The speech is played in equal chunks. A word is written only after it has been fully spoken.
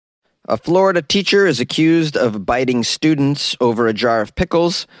A Florida teacher is accused of biting students over a jar of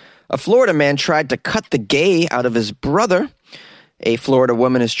pickles. A Florida man tried to cut the gay out of his brother. A Florida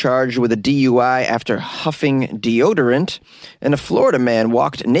woman is charged with a DUI after huffing deodorant. And a Florida man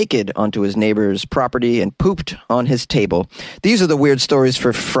walked naked onto his neighbor's property and pooped on his table. These are the weird stories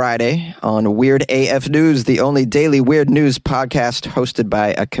for Friday on Weird AF News, the only daily weird news podcast hosted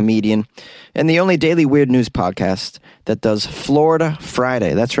by a comedian, and the only daily weird news podcast that does Florida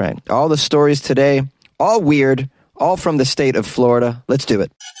Friday. That's right. All the stories today, all weird, all from the state of Florida. Let's do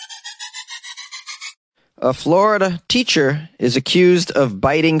it. A Florida teacher is accused of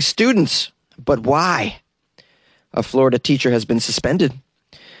biting students, but why? A Florida teacher has been suspended,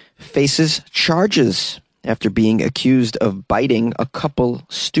 faces charges after being accused of biting a couple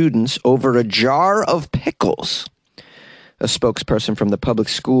students over a jar of pickles. A spokesperson from the public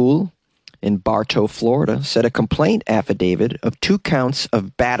school in Bartow, Florida, said a complaint affidavit of 2 counts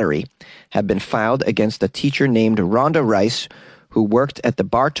of battery had been filed against a teacher named Rhonda Rice, who worked at the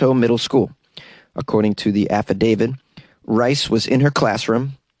Bartow Middle School. According to the affidavit, Rice was in her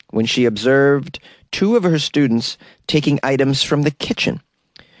classroom when she observed 2 of her students taking items from the kitchen.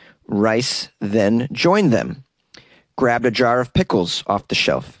 Rice then joined them, grabbed a jar of pickles off the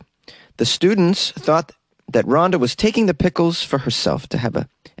shelf. The students thought that Rhonda was taking the pickles for herself to have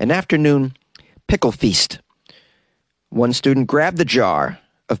an afternoon pickle feast. One student grabbed the jar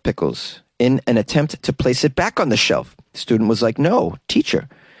of pickles in an attempt to place it back on the shelf. The student was like, "No, teacher,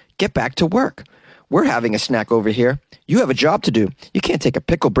 get back to work. We're having a snack over here. You have a job to do. You can't take a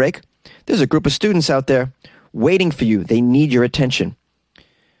pickle break. There's a group of students out there waiting for you. They need your attention."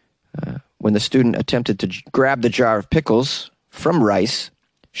 When the student attempted to grab the jar of pickles from Rice,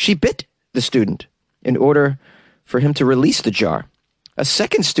 she bit the student in order for him to release the jar. A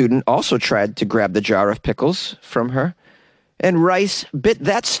second student also tried to grab the jar of pickles from her, and Rice bit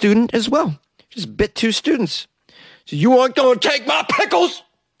that student as well. Just bit 2 students. So, "You aren't going to take my pickles?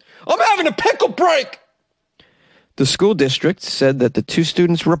 I'm having a pickle break." The school district said that the 2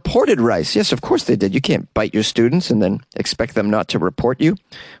 students reported Rice. Yes, of course they did. You can't bite your students and then expect them not to report you.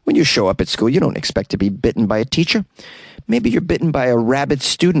 When you show up at school, you don't expect to be bitten by a teacher. Maybe you're bitten by a rabid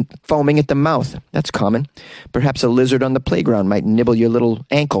student foaming at the mouth. That's common. Perhaps a lizard on the playground might nibble your little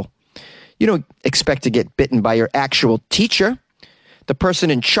ankle. You don't expect to get bitten by your actual teacher, the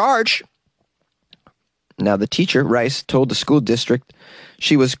person in charge. Now, the teacher, Rice, told the school district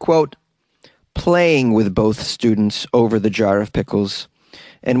she was, quote, playing with both students over the jar of pickles.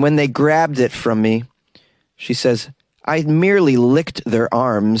 And when they grabbed it from me, she says, I merely licked their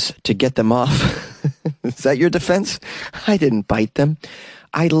arms to get them off. Is that your defense? I didn't bite them.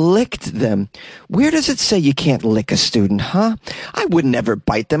 I licked them. Where does it say you can't lick a student, huh? I would never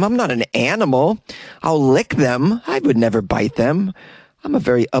bite them. I'm not an animal. I'll lick them. I would never bite them. I'm a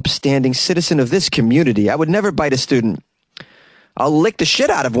very upstanding citizen of this community. I would never bite a student. I'll lick the shit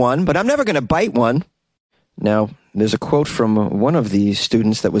out of one, but I'm never going to bite one. Now, there's a quote from one of the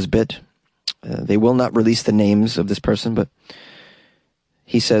students that was bit. They will not release the names of this person, but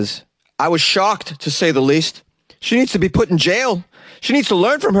he says, I was shocked, to say the least. She needs to be put in jail. She needs to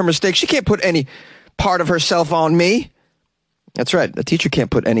learn from her mistakes. She can't put any part of herself on me. That's right. The teacher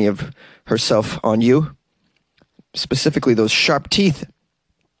can't put any of herself on you, specifically those sharp teeth.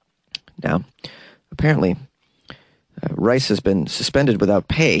 Now, apparently, Rice has been suspended without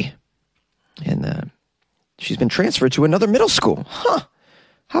pay, and she's been transferred to another middle school. Huh.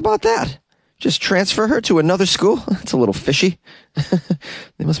 How about that? Just transfer her to another school? That's a little fishy.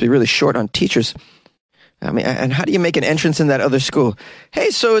 They must be really short on teachers. I mean, and how do you make an entrance in that other school?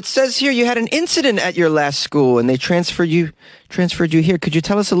 Hey, so it says here you had an incident at your last school, and they transferred you here. Could you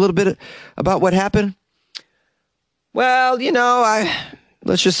tell us a little bit about what happened? Well,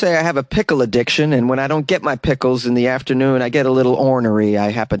 let's just say I have a pickle addiction, and when I don't get my pickles in the afternoon, I get a little ornery. I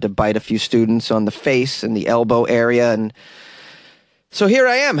happen to bite a few students on the face and the elbow area, and so here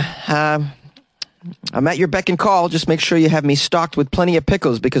I am. I'm at your beck and call. Just make sure you have me stocked with plenty of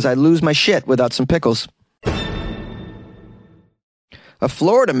pickles, because I lose my shit without some pickles. A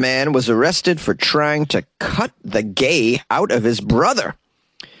Florida man was arrested for trying to cut the gay out of his brother.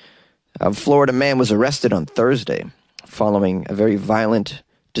 A Florida man was arrested on Thursday following a very violent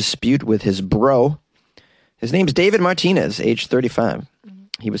dispute with his bro. His name's David Martinez, age 35.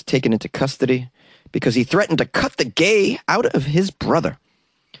 He was taken into custody because he threatened to cut the gay out of his brother.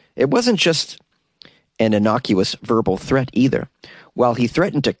 It wasn't just an innocuous verbal threat either. While he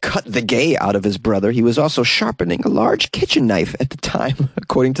threatened to cut the gay out of his brother, he was also sharpening a large kitchen knife at the time,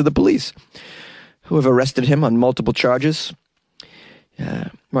 according to the police, who have arrested him on multiple charges.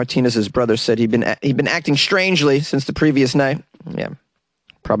 Martinez's brother said he'd been acting strangely since the previous night. Yeah,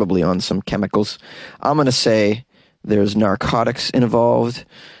 probably on some chemicals. I'm going to say there's narcotics involved,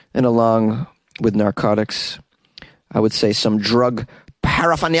 and along with narcotics, I would say some drug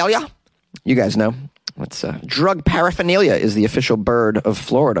paraphernalia. You guys know. What's drug paraphernalia is the official bird of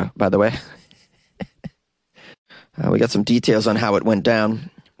Florida, by the way. We got some details on how it went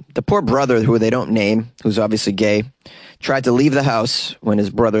down. The poor brother, who they don't name, who's obviously gay, tried to leave the house when his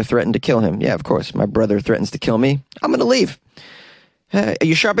brother threatened to kill him. Yeah, of course. My brother threatens to kill me. I'm going to leave. Are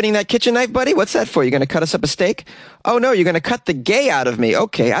you sharpening that kitchen knife, buddy? What's that for? You're going to cut us up a steak? Oh, no, you're going to cut the gay out of me.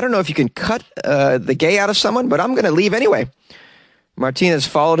 Okay, I don't know if you can cut the gay out of someone, but I'm going to leave anyway. Martinez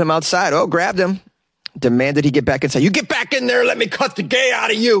followed him outside. Oh, grabbed him. Demanded he get back inside. You get back in there. Let me cut the gay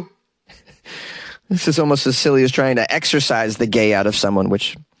out of you. This is almost as silly as trying to exorcise the gay out of someone,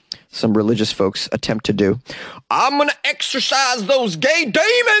 which some religious folks attempt to do. I'm going to exorcise those gay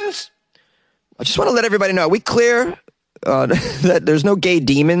demons. I just want to let everybody know. Are we clear that there's no gay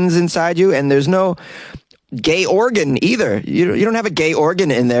demons inside you, and there's no gay organ either? You don't have a gay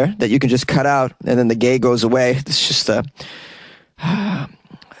organ in there that you can just cut out and then the gay goes away. It's just I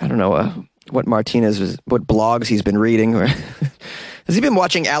don't know what Martinez what blogs he's been reading. Or has he been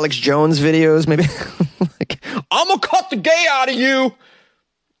watching Alex Jones videos? Maybe like, I'm gonna cut the gay out of you.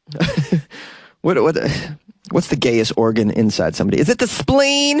 What's the gayest organ inside somebody? Is it the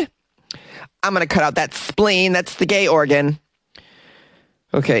spleen? I'm gonna cut out that spleen. That's the gay organ.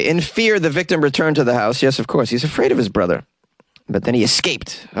 Okay. In fear, the victim returned to the house. Yes, of course. He's afraid of his brother, but then he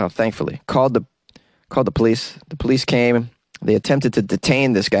escaped. Oh, thankfully. Called the police. The police came. They attempted to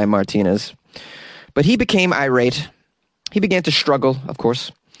detain this guy Martinez, but he became irate. He began to struggle, of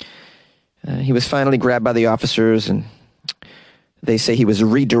course. He was finally grabbed by the officers, and they say he was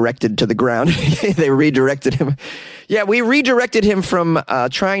redirected to the ground. They redirected him. Yeah, we redirected him from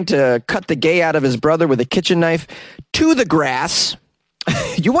trying to cut the gay out of his brother with a kitchen knife to the grass.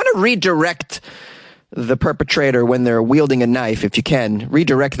 You want to redirect the perpetrator when they're wielding a knife, if you can.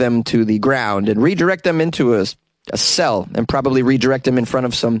 Redirect them to the ground and redirect them into a cell, and probably redirect them in front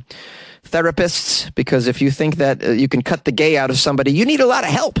of some therapists, because if you think that you can cut the gay out of somebody, you need a lot of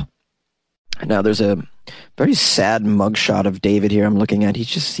help. Now, there's a very sad mugshot of David here I'm looking at. He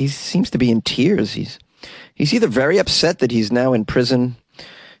seems to be in tears. He's either very upset that he's now in prison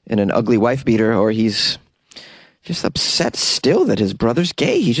in an ugly wife beater, or he's just upset still that his brother's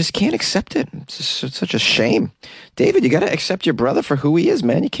gay. He just can't accept it. It's such a shame. David, you got to accept your brother for who he is,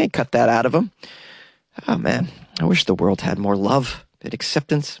 man. You can't cut that out of him. Oh, man. I wish the world had more love and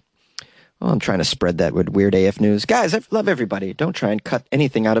acceptance. Well, I'm trying to spread that with Weird AF News. Guys, I love everybody. Don't try and cut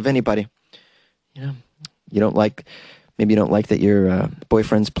anything out of anybody. You know, maybe you don't like that your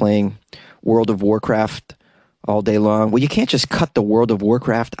boyfriend's playing World of Warcraft all day long. Well, you can't just cut the World of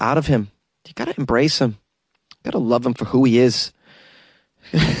Warcraft out of him. You got to embrace him. You got to love him for who he is.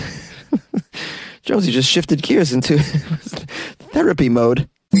 Jonesy just shifted gears into therapy mode.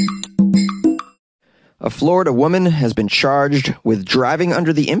 A Florida woman has been charged with driving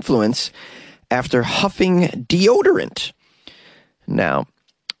under the influence after huffing deodorant. Now,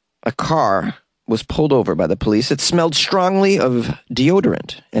 a car was pulled over by the police. It smelled strongly of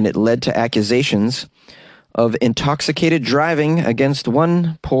deodorant, and it led to accusations of intoxicated driving against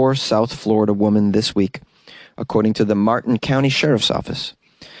one poor South Florida woman this week, according to the Martin County Sheriff's Office.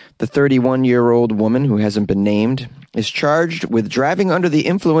 The 31-year-old woman, who hasn't been named, is charged with driving under the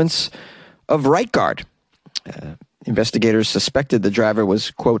influence of Right Guard. Investigators suspected the driver was,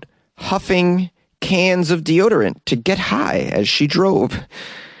 quote, huffing cans of deodorant to get high as she drove.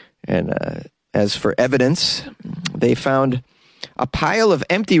 And as for evidence, they found a pile of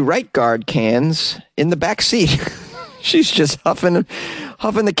empty Right Guard cans in the back seat. She's just huffing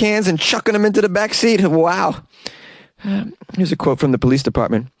the cans and chucking them into the back seat. Wow. Here's a quote from the police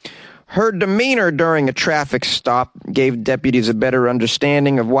department. Her demeanor during a traffic stop gave deputies a better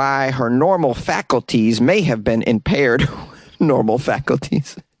understanding of why her normal faculties may have been impaired. Normal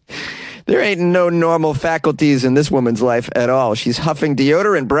faculties. There ain't no normal faculties in this woman's life at all. She's huffing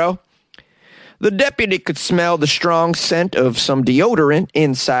deodorant, bro. The deputy could smell the strong scent of some deodorant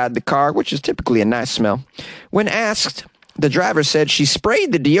inside the car, which is typically a nice smell. When asked, the driver said she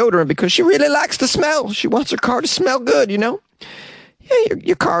sprayed the deodorant because she really likes the smell. She wants her car to smell good, you know? Yeah,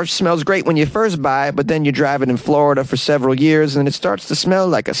 your car smells great when you first buy it, but then you drive it in Florida for several years, and it starts to smell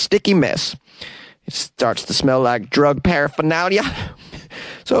like a sticky mess. It starts to smell like drug paraphernalia.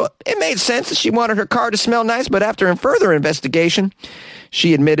 So it made sense that she wanted her car to smell nice, but after further investigation,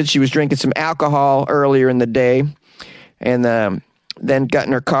 she admitted she was drinking some alcohol earlier in the day, and then got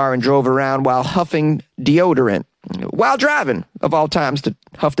in her car and drove around while huffing deodorant. While driving, of all times, to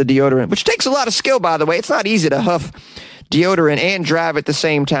huff the deodorant, which takes a lot of skill, by the way. It's not easy to huff deodorant and drive at the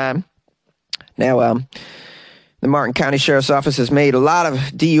same time. Now, the Martin County Sheriff's Office has made a lot of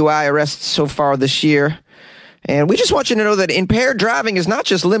DUI arrests so far this year. And we just want you to know that impaired driving is not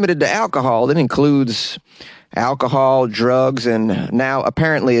just limited to alcohol. It includes alcohol, drugs, and now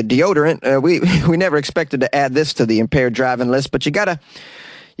apparently a deodorant. We never expected to add this to the impaired driving list, but you gotta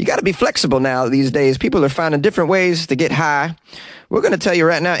be flexible now these days. People are finding different ways to get high. We're going to tell you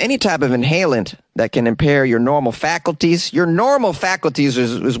right now, any type of inhalant that can impair your normal faculties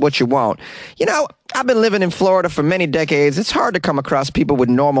is what you want. You know, I've been living in Florida for many decades. It's hard to come across people with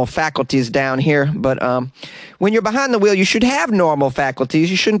normal faculties down here, but when you're behind the wheel, you should have normal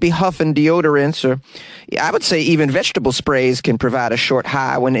faculties. You shouldn't be huffing deodorants, or I would say even vegetable sprays can provide a short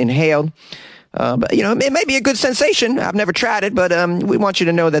high when inhaled. But, you know, it may be a good sensation. I've never tried it, but we want you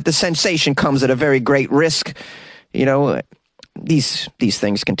to know that the sensation comes at a very great risk. You know, these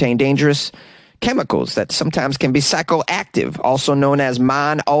things contain dangerous chemicals that sometimes can be psychoactive, also known as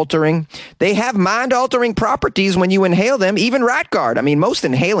mind-altering. They have mind-altering properties when you inhale them, even Radgard. I mean, most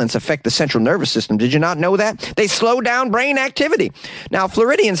inhalants affect the central nervous system. Did you not know that? They slow down brain activity. Now,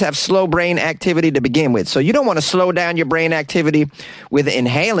 Floridians have slow brain activity to begin with, so you don't want to slow down your brain activity with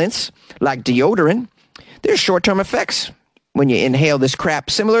inhalants like deodorant. There's short-term effects when you inhale this crap,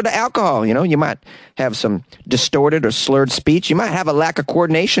 similar to alcohol. You know, you might have some distorted or slurred speech. You might have a lack of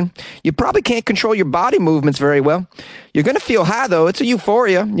coordination. You probably can't control your body movements very well. You're going to feel high, though. It's a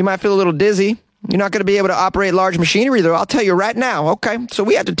euphoria. You might feel a little dizzy. You're not going to be able to operate large machinery, though. I'll tell you right now, okay? So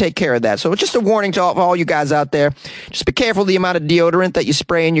we have to take care of that. So it's just a warning to all you guys out there. Just be careful the amount of deodorant that you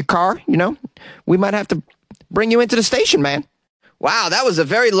spray in your car, you know? We might have to bring you into the station, man. Wow, that was a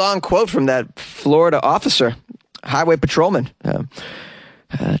very long quote from that Florida officer. Highway patrolman.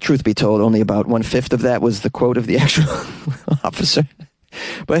 Truth be told, only about 1/5 of that was the quote of the actual officer.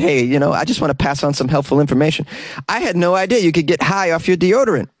 But hey, you know, I just want to pass on some helpful information. I had no idea you could get high off your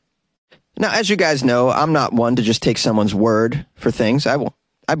deodorant. Now, as you guys know, I'm not one to just take someone's word for things.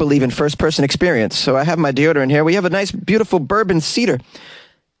 I believe in first-person experience. So I have my deodorant here. We have a nice, beautiful bourbon cedar.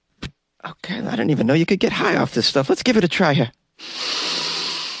 Okay, I didn't even know you could get high off this stuff. Let's give it a try here.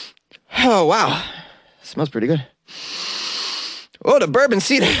 Oh, wow. Smells pretty good. Oh, the bourbon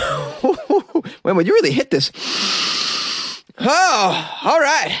cedar. When you really hit this. Oh, all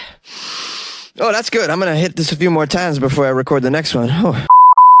right. Oh, that's good. I'm going to hit this a few more times before I record the next one. Oh.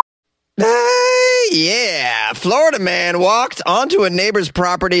 Yeah. Florida man walked onto a neighbor's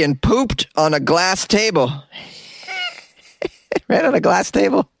property and pooped on a glass table. Right on a glass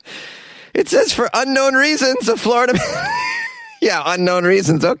table. It says for unknown reasons, a Florida man. Yeah, unknown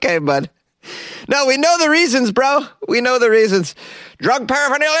reasons. Okay, bud. No, we know the reasons, bro. We know the reasons. Drug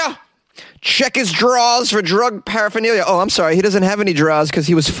paraphernalia? Check his drawers for drug paraphernalia. Oh, I'm sorry. He doesn't have any drawers because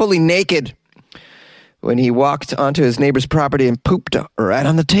he was fully naked when he walked onto his neighbor's property and pooped right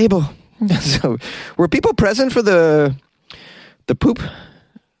on the table. So, were people present for the poop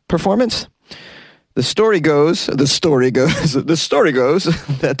performance? The story goes that the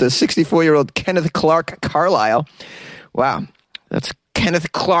 64-year-old Kenneth Clark Carlisle. Wow, that's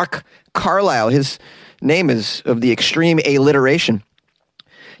Kenneth Clark Carlisle. His name is of the extreme alliteration.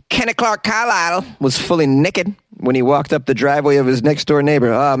 Kenneth Clark Carlisle was fully naked when he walked up the driveway of his next-door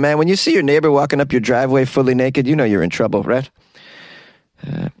neighbor. Oh, man, when you see your neighbor walking up your driveway fully naked, you know you're in trouble, right?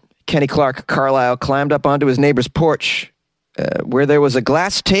 Kenny Clark Carlisle climbed up onto his neighbor's porch where there was a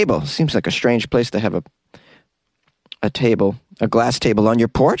glass table. Seems like a strange place to have a glass table on your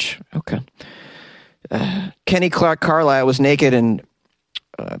porch. Okay. Kenny Clark Carlisle was naked and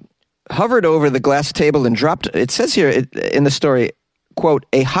hovered over the glass table and dropped, it says here in the story, quote,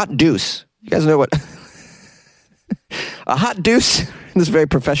 a hot deuce. You guys know what? A hot deuce? This very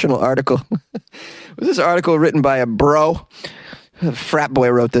professional article. Was this article written by a bro? A frat boy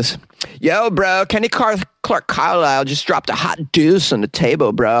wrote this. Yo, bro, Kenny Clark Carlisle just dropped a hot deuce on the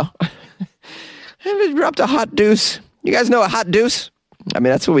table, bro. He dropped a hot deuce. You guys know a hot deuce? I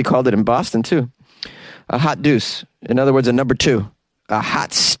mean, that's what we called it in Boston, too. A hot deuce. In other words, a number two. A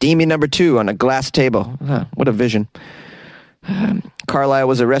hot, steamy number two on a glass table. Huh, what a vision. Carlisle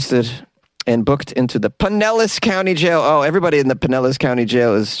was arrested and booked into the Pinellas County Jail. Oh, everybody in the Pinellas County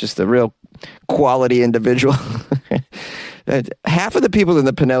Jail is just a real quality individual. Half of the people in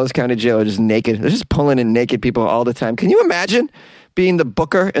the Pinellas County Jail are just naked. They're just pulling in naked people all the time. Can you imagine being the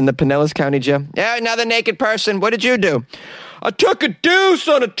booker in the Pinellas County Jail? Yeah, another naked person. What did you do? I took a deuce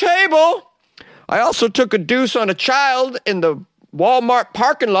on a table. I also took a deuce on a child in the Walmart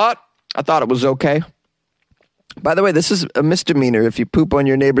parking lot. I thought it was okay. By the way, this is a misdemeanor if you poop on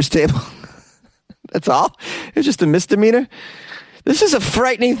your neighbor's table. That's all? It's just a misdemeanor? This is a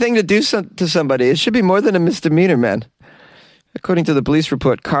frightening thing to do to somebody. It should be more than a misdemeanor, man. According to the police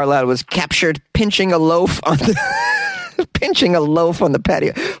report, Carlisle was captured pinching a loaf on the pinching a loaf on the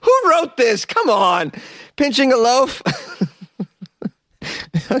patio. Who wrote this? Come on. Pinching a loaf?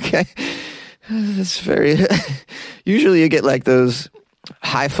 Okay. That's very... Usually you get like those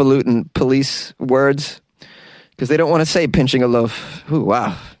highfalutin police words because they don't want to say pinching a loaf. Ooh,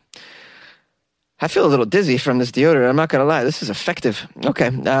 wow. I feel a little dizzy from this deodorant. I'm not going to lie. This is effective.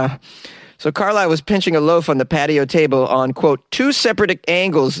 Okay. So Carlisle was pinching a loaf on the patio table on, quote, two separate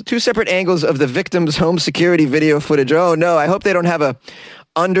angles of the victim's home security video footage. Oh, no. I hope they don't have a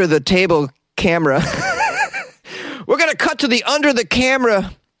under-the-table camera. We're going to cut to the under-the-table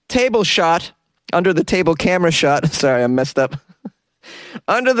camera shot. Sorry, I messed up.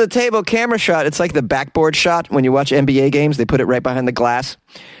 Under-the-table camera shot. It's like the backboard shot when you watch NBA games. They put it right behind the glass.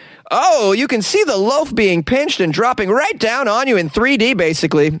 Oh, you can see the loaf being pinched and dropping right down on you in 3D,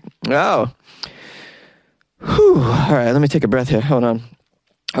 basically. Oh. Whew. All right, let me take a breath here. Hold on.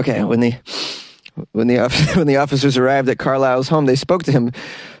 Okay, when the officers arrived at Carlisle's home, they spoke to him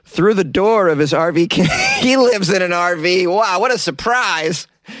through the door of his RV. He lives in an RV. Wow, what a surprise.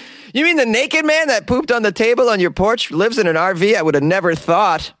 You mean the naked man that pooped on the table on your porch lives in an RV? I would have never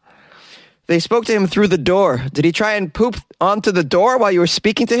thought. They spoke to him through the door. Did he try and poop onto the door while you were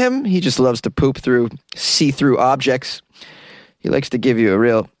speaking to him? He just loves to poop through see-through objects. He likes to give you the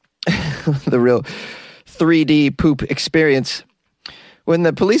real 3D poop experience. When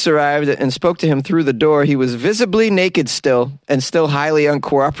the police arrived and spoke to him through the door, he was visibly naked still and still highly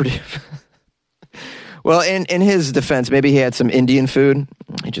uncooperative. Well, in his defense, maybe he had some Indian food.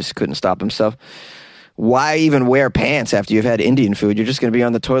 He just couldn't stop himself. Why even wear pants after you've had Indian food? You're just going to be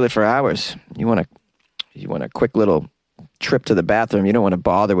on the toilet for hours. You want a quick little trip to the bathroom. You don't want to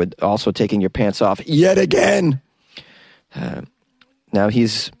bother with also taking your pants off yet again. Now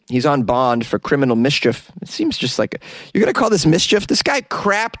he's on bond for criminal mischief. It seems just like you're going to call this mischief? This guy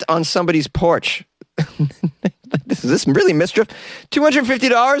crapped on somebody's porch. Is this really mischief?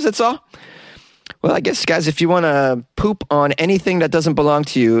 $250, that's all? Well, I guess, guys, if you want to poop on anything that doesn't belong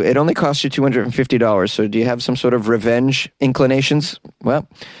to you, it only costs you $250. So do you have some sort of revenge inclinations? Well,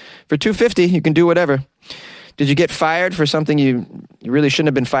 for $250, you can do whatever. Did you get fired for something you really shouldn't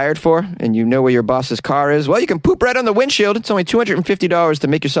have been fired for, and you know where your boss's car is? Well, you can poop right on the windshield. It's only $250 to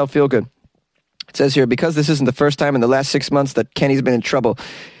make yourself feel good. It says here, because this isn't the first time in the last 6 months that Kenny's been in trouble,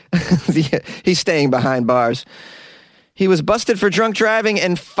 he's staying behind bars. He was busted for drunk driving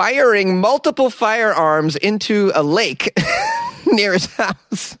and firing multiple firearms into a lake near his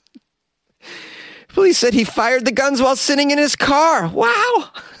house. Police said he fired the guns while sitting in his car. Wow.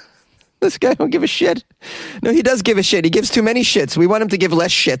 This guy don't give a shit. No, he does give a shit. He gives too many shits. We want him to give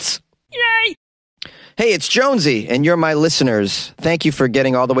less shits. Yay! Hey, it's Jonesy, and you're my listeners. Thank you for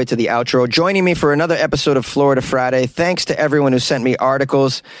getting all the way to the outro, joining me for another episode of Florida Friday. Thanks to everyone who sent me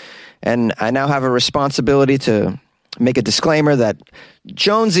articles, and I now have a responsibility to make a disclaimer that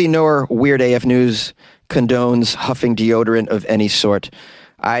Jonesy nor Weird AF News condones huffing deodorant of any sort.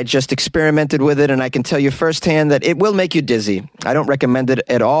 I just experimented with it, and I can tell you firsthand that it will make you dizzy. I don't recommend it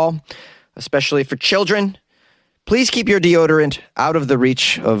at all, especially for children. Please keep your deodorant out of the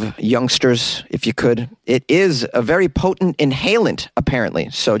reach of youngsters, if you could. It is a very potent inhalant, apparently,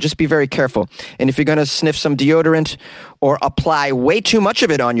 so just be very careful. And if you're going to sniff some deodorant or apply way too much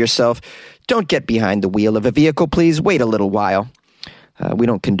of it on yourself, don't get behind the wheel of a vehicle, please. Wait a little while. We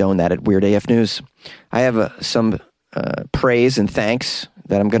don't condone that at Weird AF News. I have some praise and thanks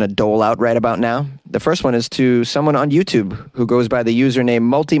that I'm going to dole out right about now. The first one is to someone on YouTube who goes by the username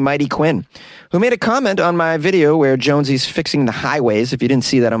Multi-Mighty Quinn, who made a comment on my video where Jonesy's fixing the highways. If you didn't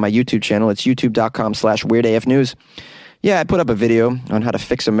see that on my YouTube channel, it's youtube.com/WeirdAFnews. Yeah, I put up a video on how to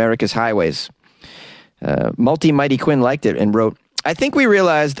fix America's highways. Multi-Mighty Quinn liked it and wrote, I think we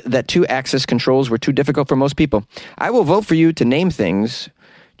realized that 2-axis controls were too difficult for most people. I will vote for you to name things.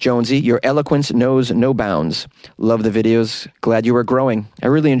 Jonesy, your eloquence knows no bounds. Love the videos. Glad you are growing. I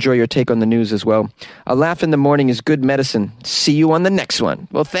really enjoy your take on the news as well. A laugh in the morning is good medicine. See you on the next one.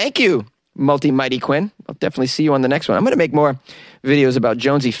 Well, thank you, Multi-Mighty Quinn. I'll definitely see you on the next one. I'm going to make more videos about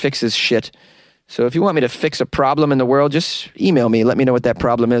Jonesy fixes shit. So if you want me to fix a problem in the world, just email me. Let me know what that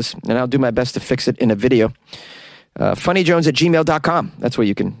problem is, and I'll do my best to fix it in a video. funnyjones@gmail.com. That's where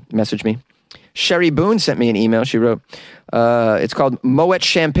you can message me. Sherry Boone sent me an email. She wrote, it's called Moet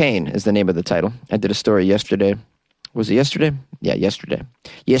Champagne is the name of the title. I did a story yesterday. Was it yesterday? Yeah, yesterday.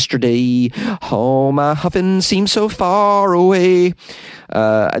 Yesterday, oh, my huffing seems so far away.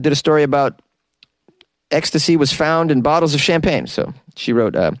 I did a story about ecstasy was found in bottles of champagne. So she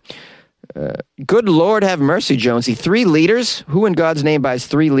wrote, good Lord have mercy, Jonesy. 3 liters? Who in God's name buys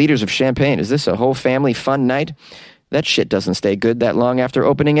 3 liters of champagne? Is this a whole family fun night? That shit doesn't stay good that long after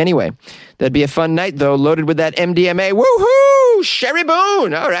opening anyway. That'd be a fun night, though, loaded with that MDMA. Woohoo! Sherry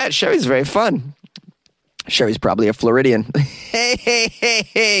Boone! All right, Sherry's very fun. Sherry's probably a Floridian.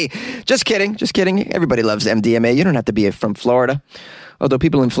 Hey. Just kidding. Everybody loves MDMA. You don't have to be from Florida. Although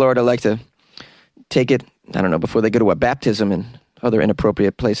people in Florida like to take it, I don't know, before they go to a baptism and other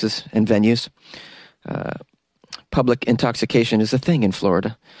inappropriate places and venues. Public intoxication is a thing in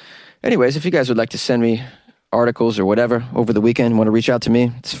Florida. Anyways, if you guys would like to send me articles or whatever over the weekend, want to reach out to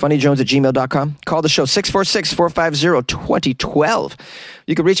me, it's funnyjones@gmail.com. Call the show 646-450-2012.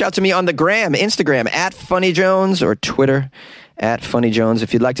 You can reach out to me on the gram, Instagram @funnyjones, or Twitter @funnyjones.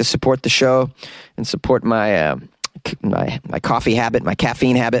 If you'd like to support the show and support my coffee habit, my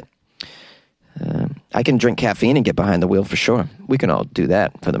caffeine habit, I can drink caffeine and get behind the wheel for sure. We can all do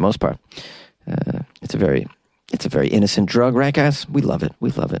that for the most part. It's a very innocent drug, right, guys? We love it.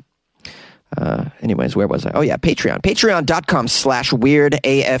 Anyways, where was I? Oh, yeah, Patreon.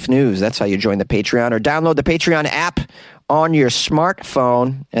 Patreon.com/WeirdAFNews. That's how you join the Patreon. Or download the Patreon app on your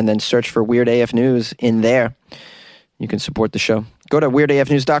smartphone and then search for Weird AF News in there. You can support the show. Go to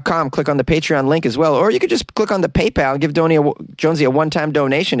WeirdAFNews.com, click on the Patreon link as well. Or you could just click on the PayPal and give Jonesy a one-time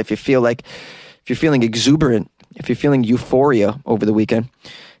donation if you're feeling exuberant, if you're feeling euphoria over the weekend.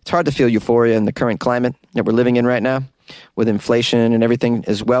 It's hard to feel euphoria in the current climate that we're living in right now with inflation and everything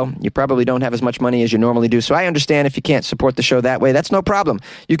as well. You probably don't have as much money as you normally do. So I understand if you can't support the show that way. That's no problem.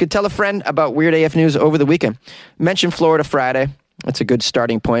 You can tell a friend about Weird AF News over the weekend. Mention Florida Friday. That's a good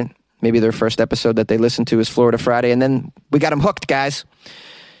starting point. Maybe their first episode that they listen to is Florida Friday, and then we got them hooked, guys.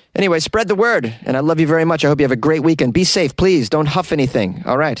 Anyway, spread the word, and I love you very much. I hope you have a great weekend. Be safe, please. Don't huff anything,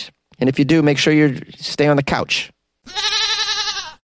 all right? And if you do, make sure you stay on the couch.